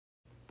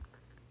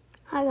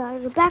Hi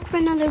guys, we're back for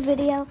another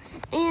video,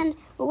 and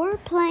we're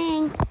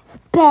playing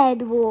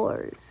Bed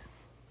Wars.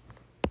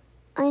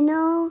 I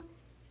know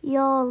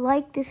y'all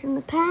liked this in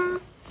the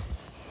past,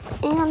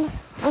 and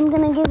I'm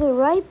gonna give it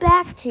right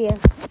back to you.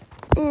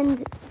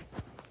 And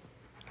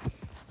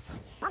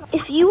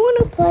if you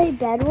want to play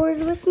Bed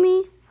Wars with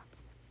me,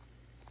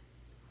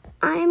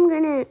 I'm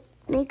gonna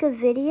make a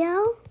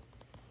video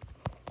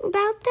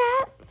about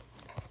that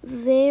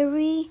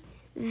very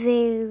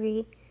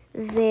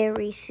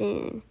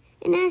soon.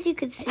 And as you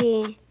can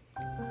see,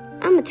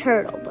 I'm a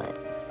turtle, but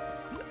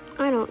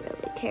I don't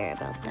really care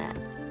about that.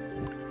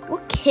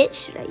 What kit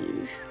should I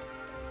use?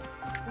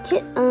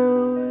 Kit,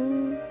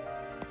 I'm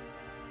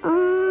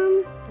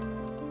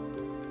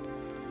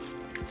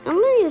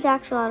gonna use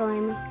axolotl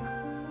aiming.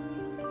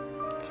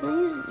 Can I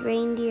use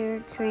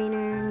reindeer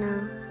trainer?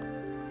 No.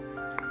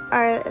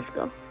 Alright, let's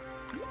go.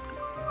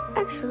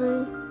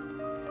 Actually,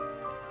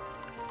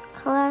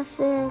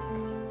 classic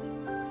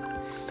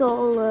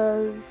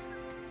solos.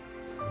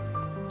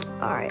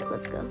 Alright,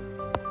 let's go.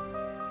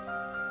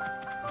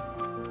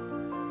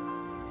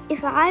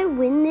 If I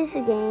win this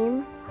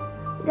game,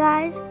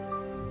 guys,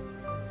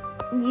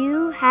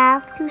 you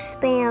have to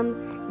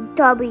spam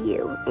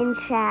W in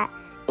chat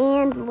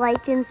and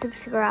like and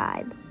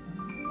subscribe.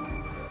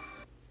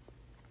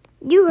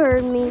 You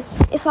heard me.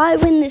 If I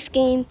win this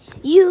game,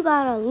 you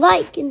gotta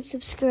like and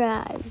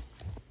subscribe.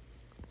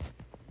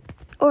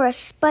 Or a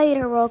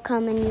spider will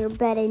come in your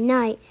bed at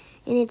night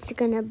and it's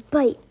gonna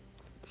bite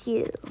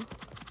you.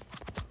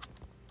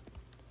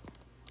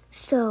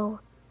 So,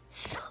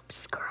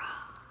 subscribe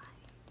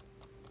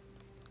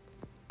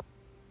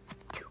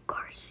to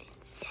Carson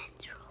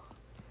Central.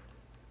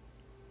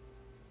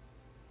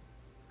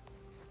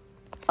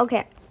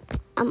 Okay,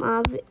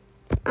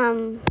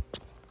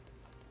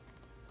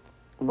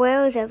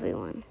 where is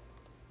everyone?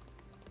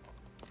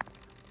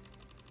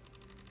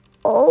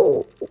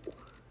 Oh.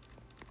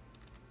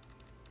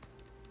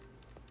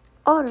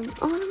 Autumn.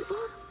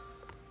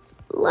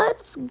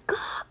 Let's go.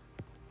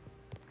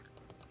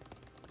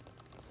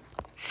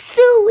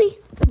 Suey.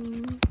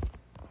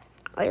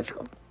 Alright, let's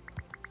go.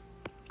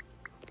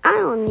 I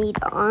don't need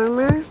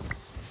armor.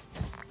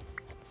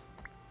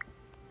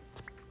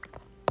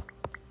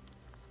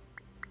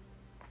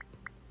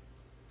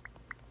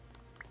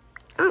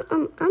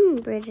 I'm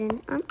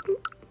bridging.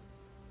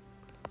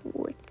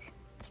 What?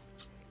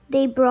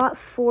 They brought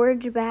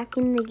Forge back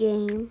in the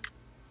game.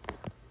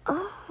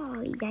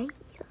 Oh, yeah.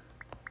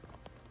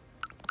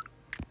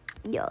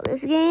 Yo,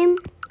 this game,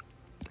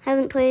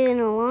 haven't played in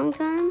a long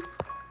time.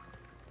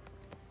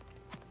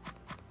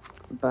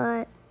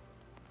 But,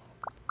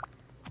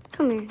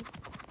 come here,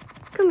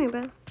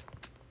 bro.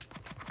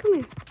 Come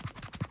here.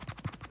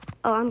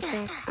 Oh, I'm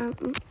sad.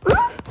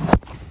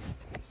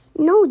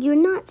 No, you're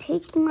not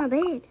taking my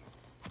bed.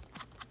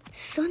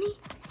 Sonny,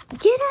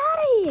 get out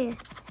of here.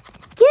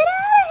 Get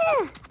out of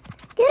here.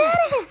 Get out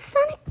of here,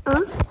 Sonny.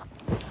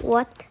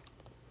 What?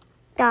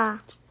 Da.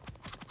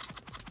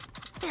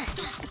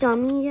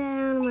 Dummy, get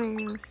out of my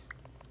house.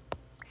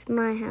 It's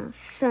my house,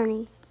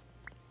 Sonny.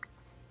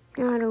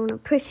 I don't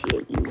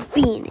appreciate you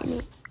being in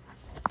it.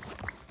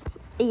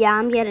 Yeah,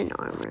 I'm getting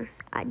armor.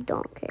 I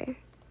don't care.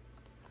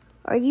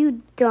 Are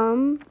you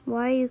dumb?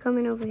 Why are you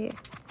coming over here?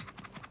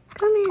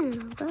 Come here,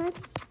 bud.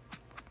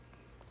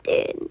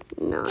 Dude,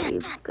 no,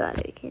 you've got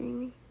to be kidding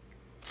me.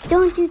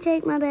 Don't you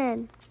take my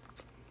bed.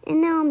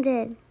 And now I'm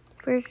dead.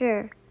 For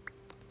sure.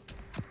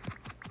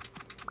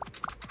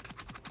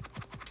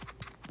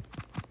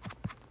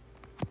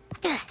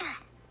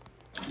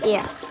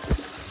 Yeah.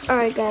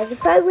 Alright guys,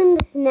 if I win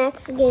this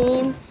next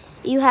game,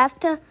 you have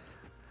to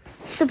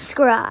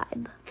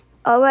subscribe.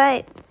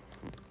 Alright?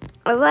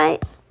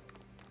 Alright?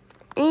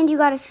 And you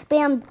gotta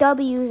spam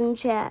W's in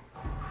chat.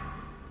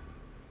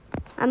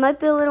 I might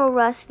be a little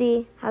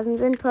rusty. Haven't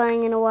been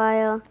playing in a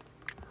while.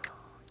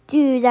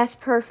 Dude, that's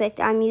perfect.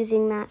 I'm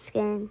using that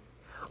skin.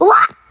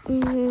 What?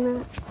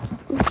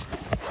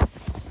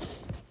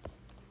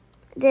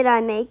 Did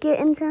I make it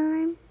in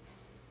time?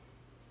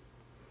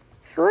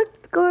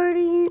 Select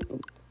Guardian.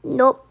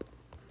 Nope.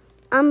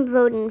 I'm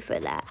voting for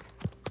that.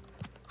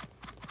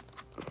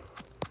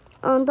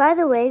 By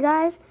the way,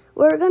 guys,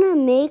 we're going to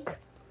make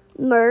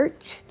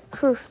merch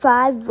for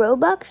 5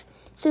 Robux.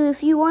 So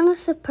if you want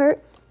to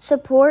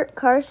support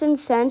Carson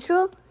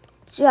Central,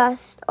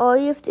 just all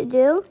you have to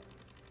do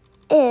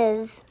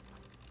is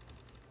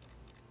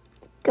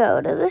go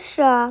to the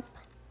shop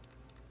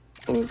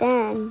and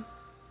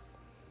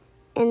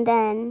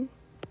then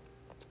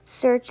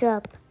search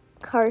up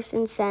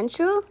Carson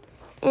Central,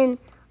 and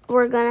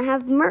we're gonna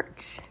have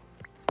merch.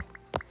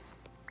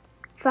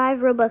 5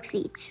 Robux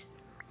each.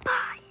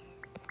 Bye.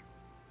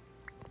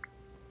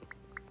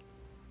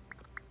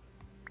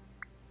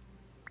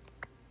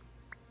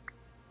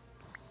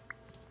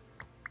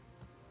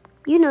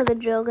 You know the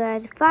drill,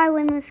 guys. If I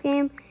win this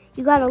game,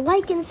 you gotta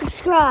like and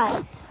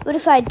subscribe. But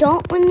if I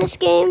don't win this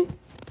game,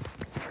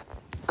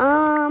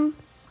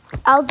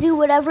 I'll do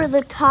whatever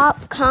the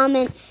top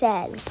comment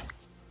says.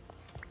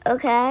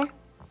 Okay?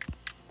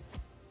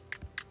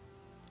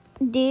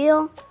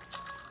 Deal?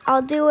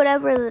 I'll do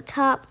whatever the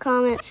top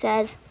comment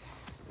says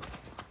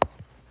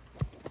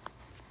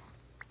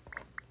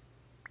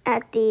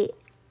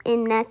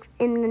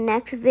in the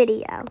next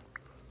video.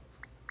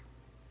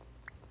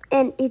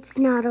 And it's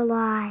not a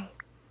lie.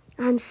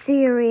 I'm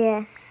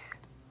serious.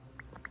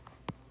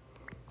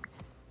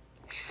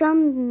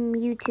 Some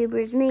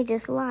YouTubers may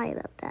just lie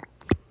about that.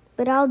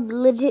 But I'll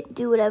legit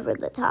do whatever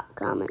the top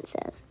comment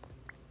says.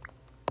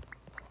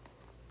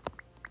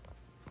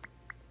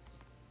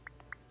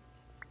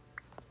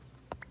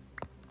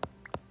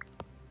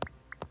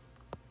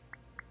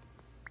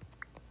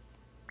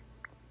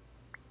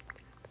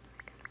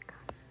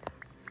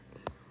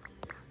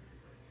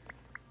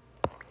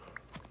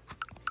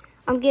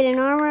 I'm getting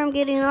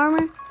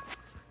armor.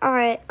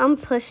 Alright, I'm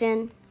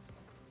pushing.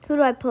 Who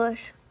do I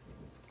push?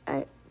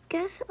 I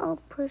guess I'll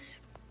push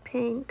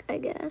pink, I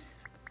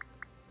guess.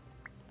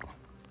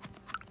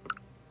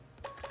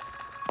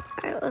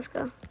 Alright, let's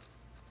go.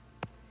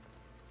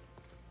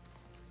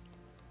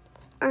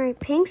 Alright,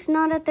 pink's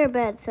not at their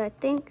bed, so I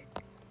think...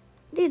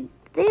 Dude,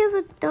 they have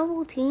a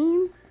double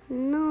team?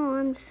 No,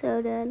 I'm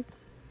so dead.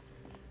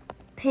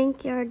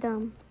 Pink, you're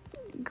dumb.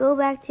 Go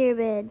back to your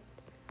bed.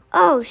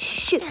 Oh,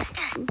 shoot.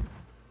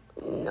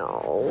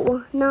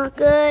 No, not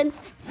good.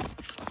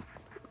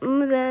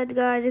 My bad,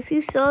 guys. If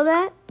you saw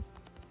that,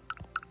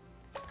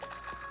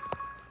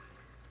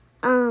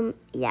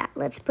 yeah,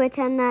 let's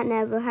pretend that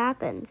never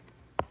happened.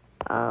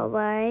 All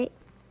right.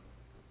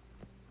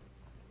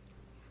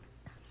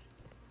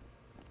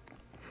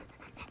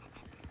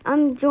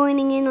 I'm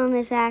joining in on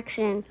this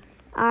action.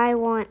 I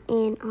want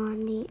in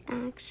on the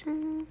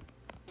action.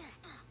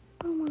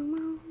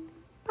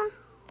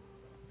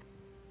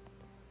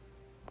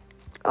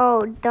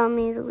 Oh,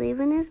 dummy's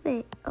leaving his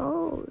bait.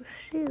 Oh,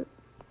 shoot.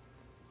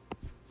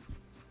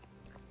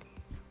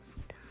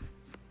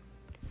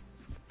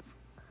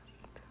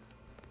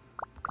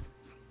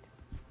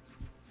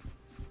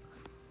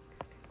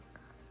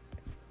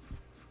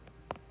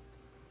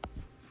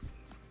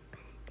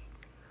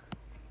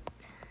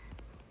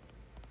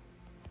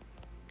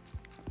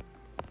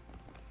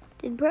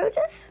 Did bro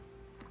just...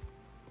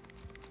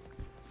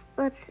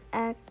 Let's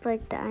act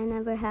like that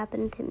never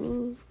happened to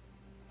me.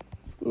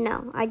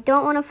 No, I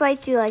don't want to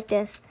fight you like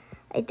this.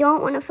 I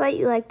don't want to fight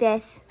you like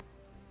this.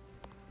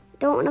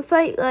 Don't want to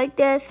fight you like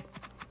this.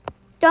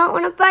 Don't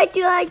want to fight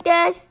you like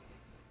this.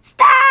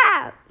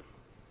 Stop!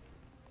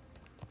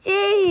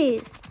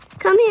 Jeez.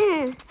 Come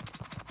here.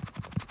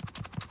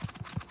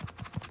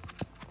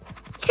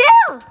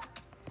 Chill.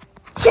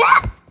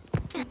 Chill.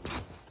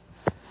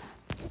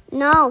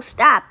 No,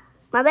 stop.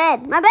 My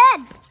bed. My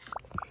bed.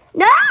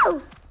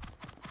 No!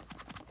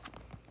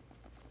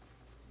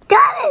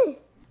 Got it!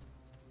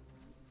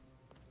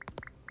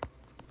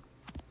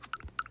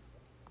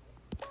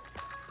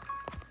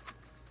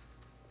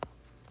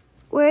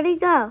 Where'd he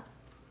go?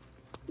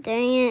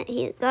 Dang it,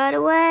 he got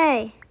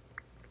away.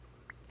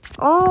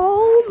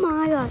 Oh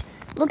my gosh.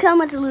 Look how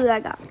much loot I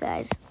got,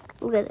 guys.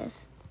 Look at this.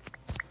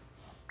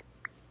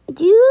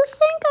 Do you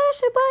think I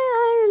should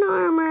buy iron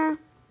armor?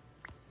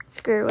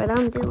 Screw it,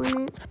 I'm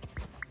doing it.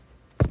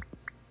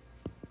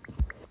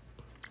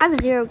 I have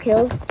 0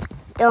 kills.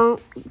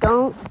 Don't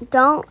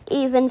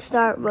even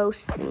start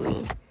roasting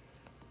me.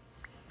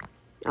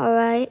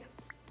 Alright?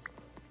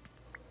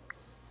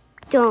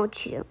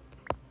 Don't you?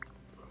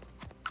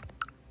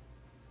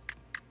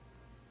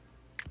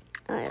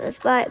 Alright, let's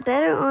buy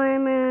better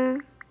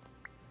armor.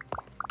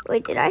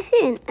 Wait, did I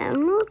see an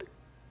emerald?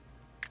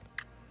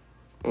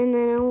 And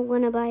then I'm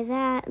gonna buy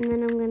that, and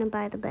then I'm gonna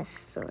buy the best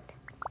sword.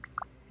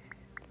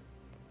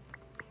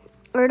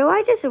 Or do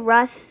I just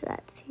rush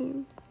that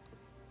team?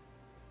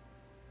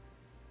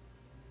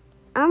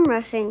 I'm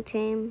rushing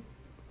team.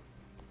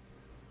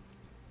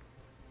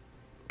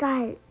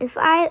 Guys, if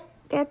I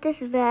get this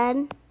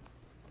bed,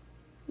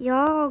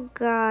 y'all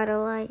gotta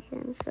like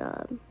and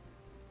sub.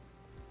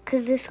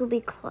 Because this will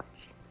be clutch.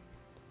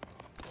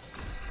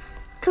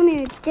 Come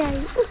here,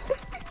 Daddy.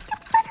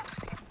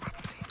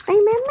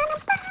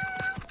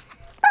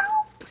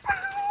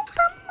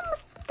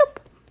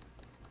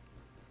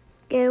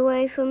 Get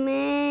away from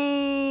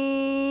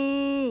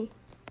me.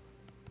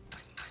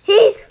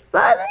 He's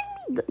following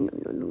me.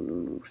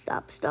 No.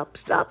 Stop. Stop.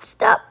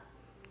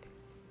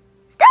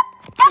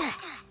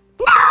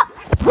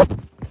 No.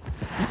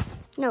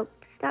 No,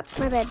 stop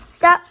my bed.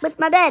 Stop with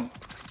my bed.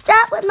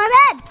 Stop with my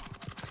bed.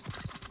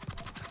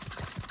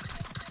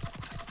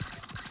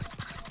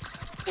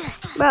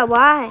 Bro,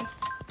 why?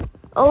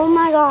 Oh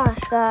my gosh,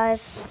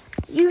 guys.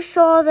 You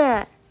saw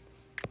that.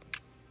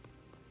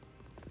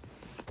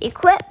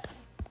 Equip.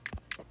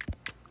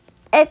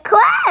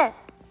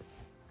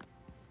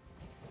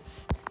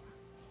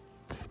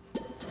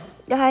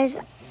 Guys,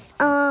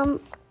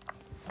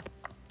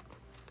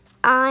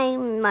 I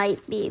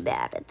might be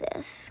bad at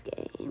this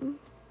game.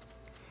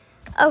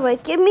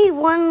 Alright, give me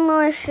one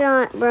more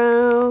shot,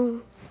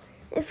 bro.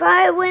 If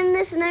I win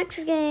this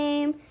next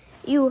game,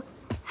 you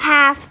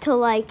have to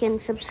like and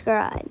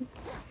subscribe.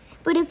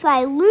 But if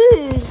I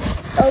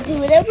lose, I'll do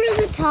whatever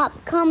the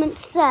top comment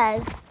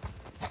says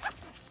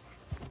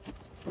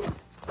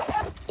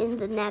in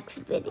the next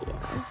video.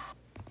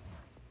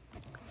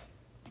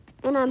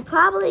 And I'm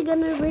probably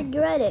gonna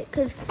regret it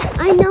because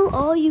I know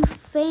all you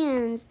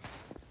fans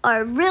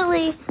are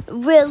really,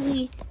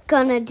 really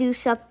gonna do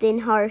something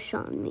harsh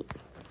on me.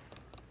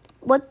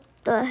 What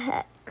the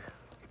heck?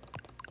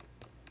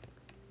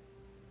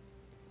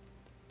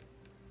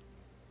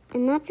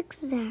 And that's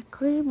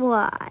exactly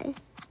why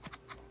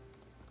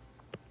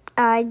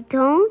I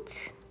don't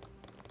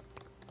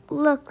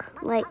look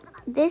like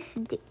this.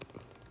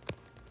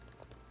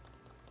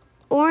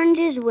 Orange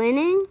is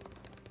winning?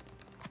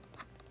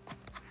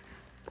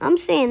 I'm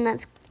saying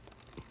that's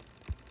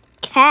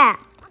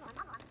cap.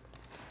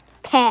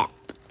 Cap.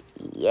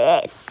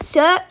 Yes,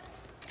 sir.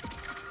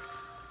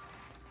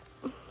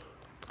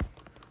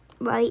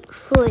 Right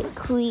foot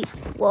creep.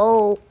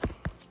 Whoa.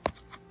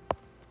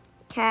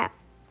 Cap.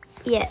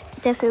 Yeah,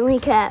 definitely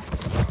cap.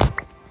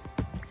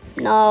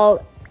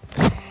 No.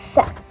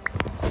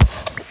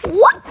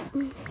 What?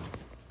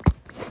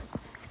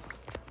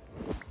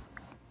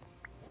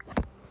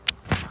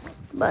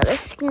 But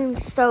this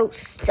skin's so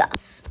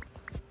sus.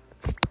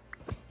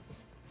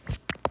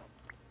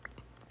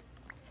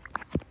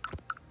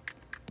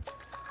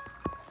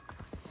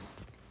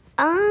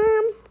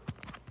 I'm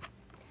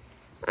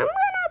gonna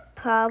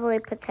probably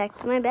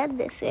protect my bed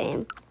this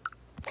game.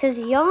 Because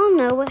y'all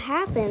know what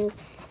happened.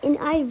 And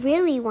I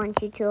really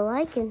want you to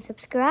like and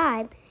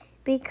subscribe.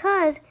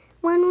 Because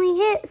when we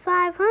hit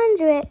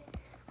 500,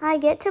 I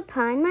get to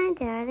punch my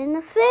dad in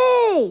the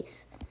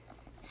face.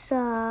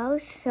 So,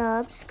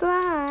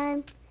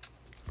 subscribe.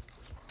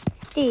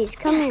 Jeez,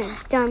 come here,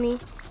 dummy.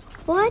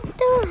 What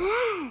the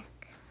heck?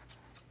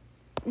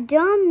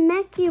 Dumb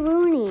Mecky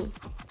Rooney.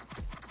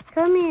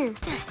 Come here.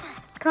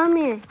 Come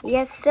here.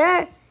 Yes,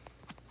 sir.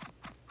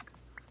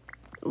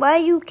 Why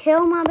you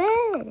kill my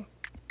bed?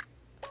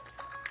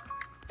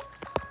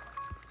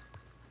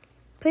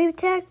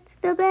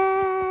 Protect the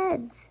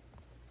beds.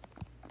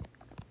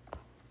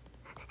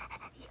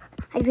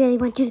 I really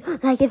want you to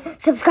like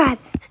and subscribe.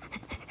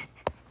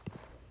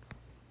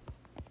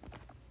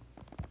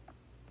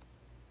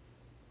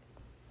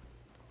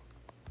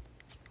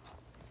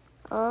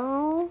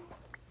 Oh.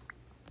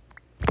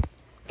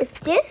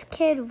 If this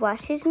kid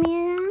rushes me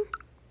again,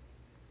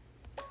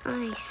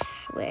 I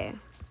swear.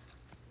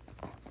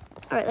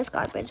 Alright, let's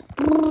go, bridge.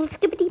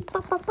 Skippity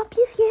pop pop pop.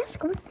 Yes, yes.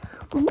 Come on.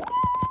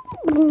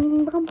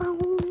 Boom, boom, boom.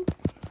 Boom,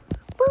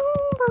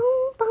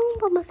 boom,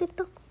 boom,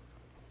 boom.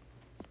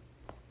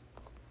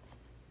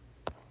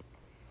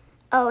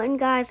 Oh, and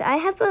guys, I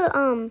have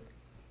a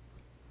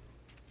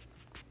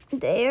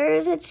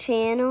there's a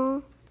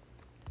channel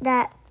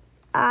that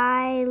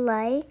I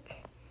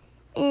like,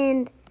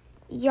 and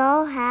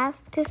y'all have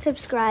to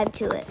subscribe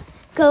to it.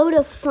 Go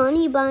to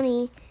Funny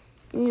Bunny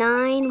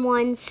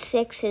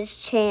 916's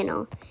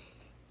channel.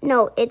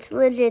 No, it's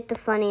legit the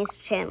funniest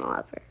channel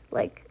ever.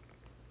 Like,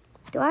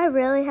 do I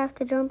really have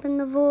to jump in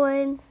the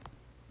void?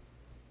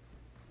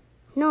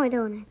 No, I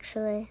don't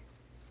actually.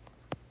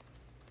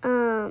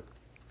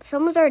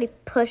 Someone's already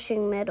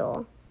pushing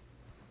middle.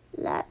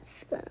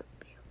 That's gonna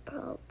be a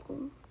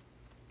problem.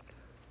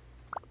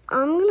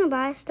 I'm gonna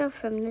buy stuff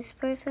from this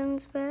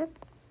person's bed.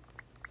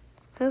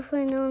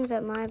 Hopefully no one's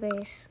at my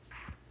base.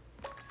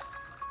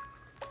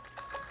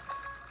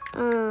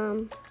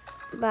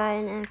 Buy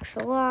an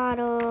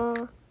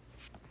axolotl.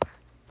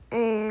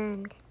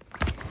 And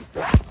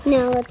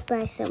now let's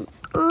buy some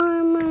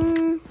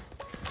armor.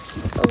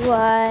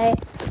 Alright.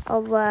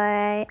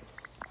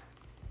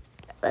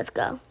 Let's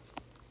go.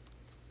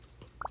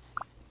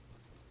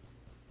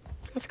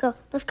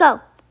 Let's go.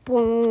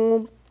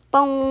 Boom,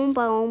 boom,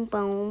 boom,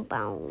 boom,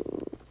 boom.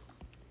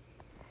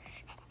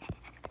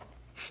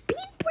 Speed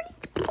break.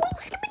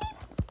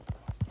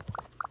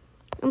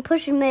 I'm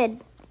pushing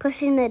mid.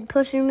 Push mid.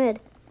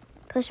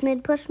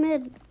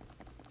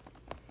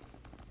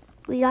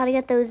 We gotta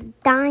get those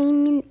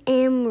diamond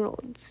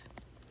emeralds.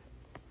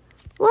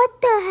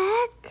 What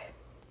the heck?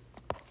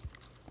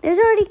 There's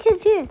already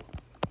kids here.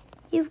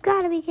 You've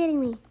gotta be kidding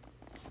me.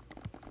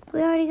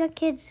 We already got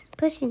kids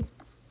pushing.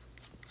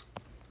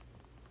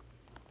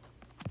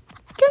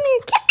 Come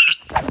here, kid.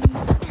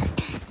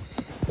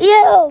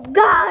 You've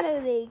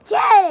gotta be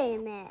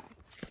kidding me.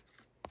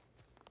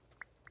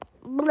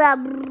 Blah,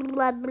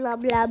 blah, blah,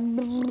 blah,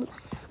 blah.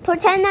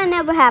 Pretend that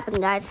never happened,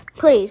 guys.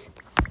 Please.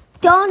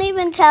 Don't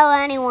even tell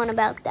anyone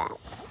about that.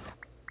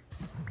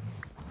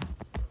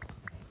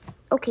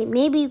 Okay,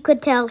 maybe you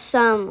could tell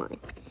someone.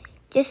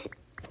 Just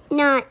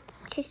don't.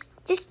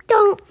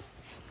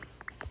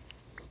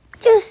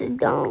 Just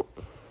don't.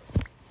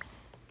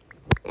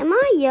 Am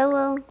I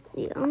yellow?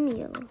 Yeah, I'm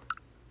yellow.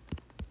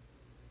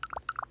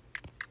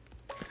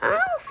 I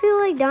don't feel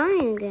like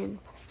dying again.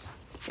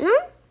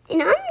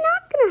 And I'm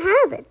not gonna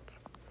have it.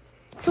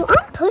 So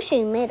I'm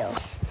pushing middle.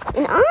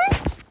 And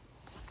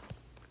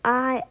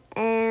I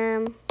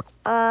am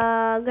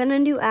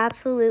gonna do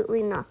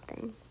absolutely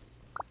nothing.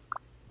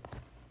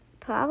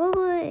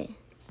 Probably.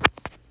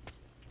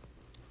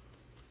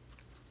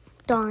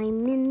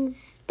 Diamonds.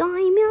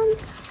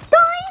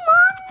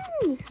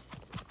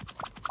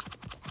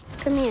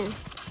 Come here,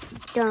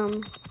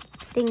 dumb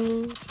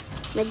thingy,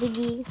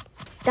 Medigi,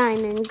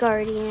 Diamond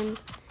Guardian.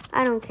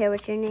 I don't care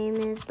what your name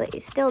is, but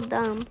you're still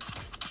dumb.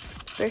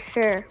 For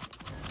sure.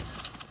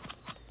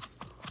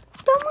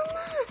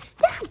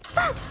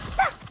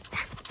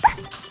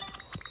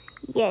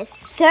 Yes,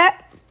 sir.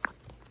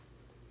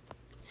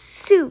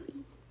 Suey.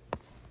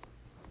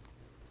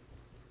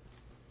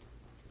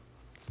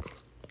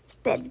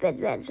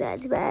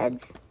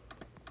 Beds.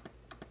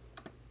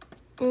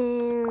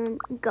 And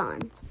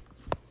gone.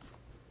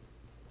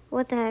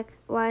 What the heck?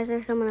 Why is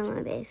there someone on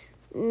my base?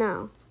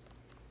 No.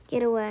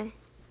 Get away.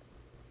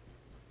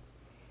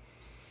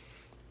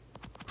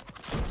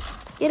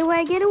 Get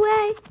away.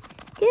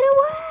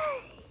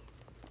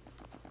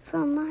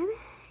 From my base.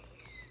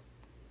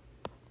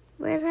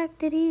 Where the heck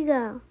did he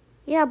go?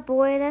 Yeah,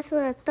 boy, that's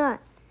what I thought.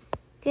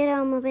 Get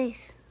out of my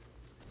base.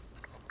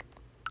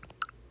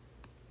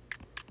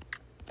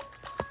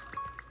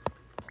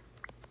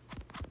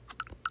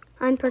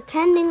 I'm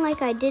pretending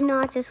like I did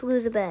not just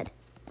lose a bed.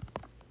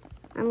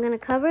 I'm going to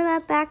cover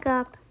that back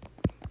up,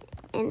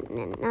 and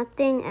then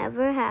nothing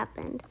ever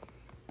happened.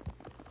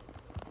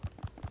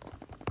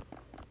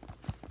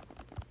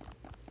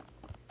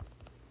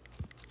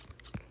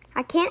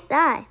 I can't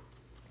die.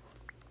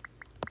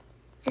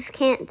 Just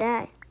can't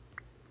die.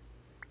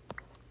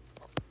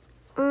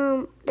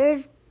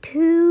 There's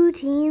 2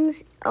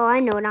 teams. Oh, I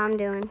know what I'm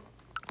doing.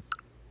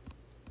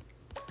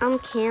 I'm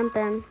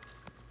camping.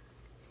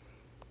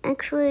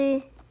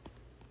 Actually,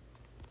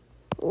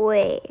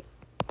 wait.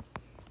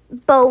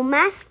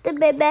 Bowmaster,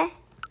 baby.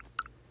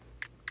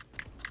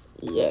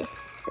 Yes,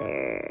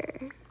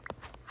 sir.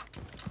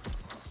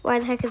 Why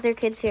the heck is there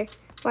kids here?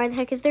 Why the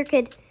heck is there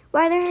kid?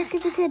 Why the heck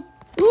is there kid?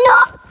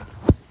 No!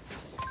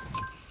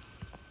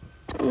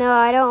 No,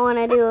 I don't want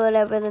to do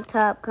whatever the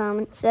top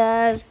comment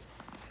says.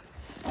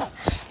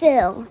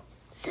 Still,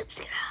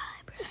 subscribe.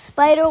 A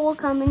spider will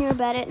come in your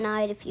bed at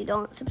night if you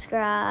don't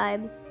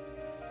subscribe.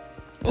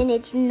 And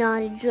it's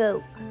not a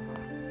joke.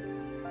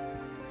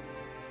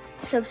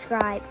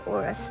 Subscribe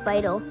or a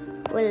spider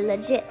will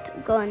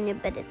legit go in your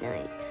bed at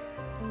night.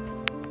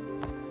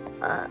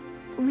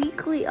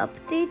 Weekly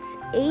updates,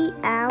 8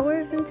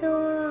 hours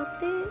until an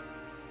update.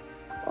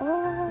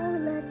 Oh,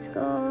 let's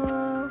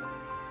go.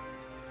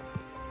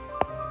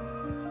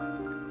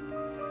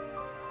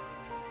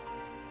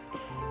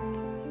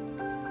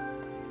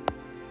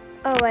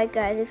 Alright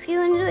guys, if you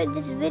enjoyed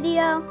this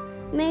video,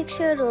 make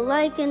sure to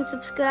like and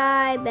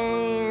subscribe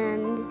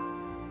and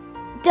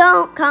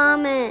don't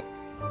comment,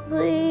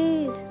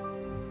 please.